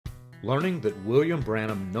Learning that William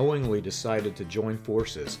Branham knowingly decided to join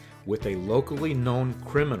forces with a locally known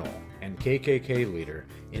criminal and KKK leader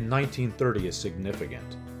in 1930 is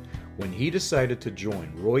significant. When he decided to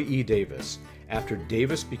join Roy E. Davis after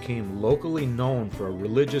Davis became locally known for a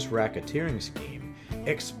religious racketeering scheme,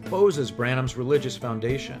 exposes Branham's religious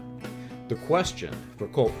foundation. The question for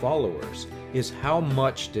cult followers is how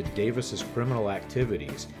much did Davis's criminal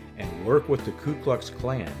activities and work with the Ku Klux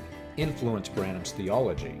Klan influence Branham's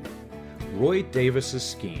theology? Roy Davis's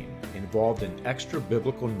scheme involved an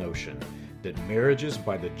extra-biblical notion that marriages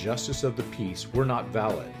by the justice of the peace were not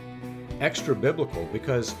valid. Extra-biblical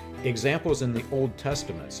because examples in the Old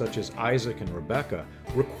Testament, such as Isaac and Rebekah,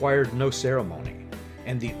 required no ceremony,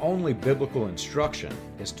 and the only biblical instruction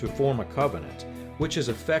is to form a covenant, which is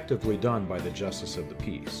effectively done by the justice of the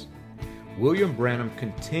peace. William Branham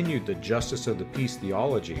continued the justice of the peace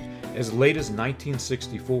theology as late as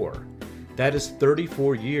 1964. That is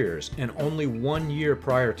 34 years and only 1 year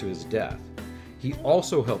prior to his death. He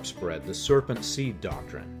also helped spread the serpent seed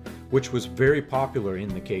doctrine, which was very popular in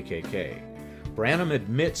the KKK. Branham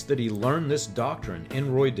admits that he learned this doctrine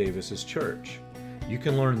in Roy Davis's church. You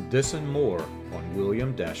can learn this and more on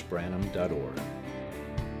william-branham.org.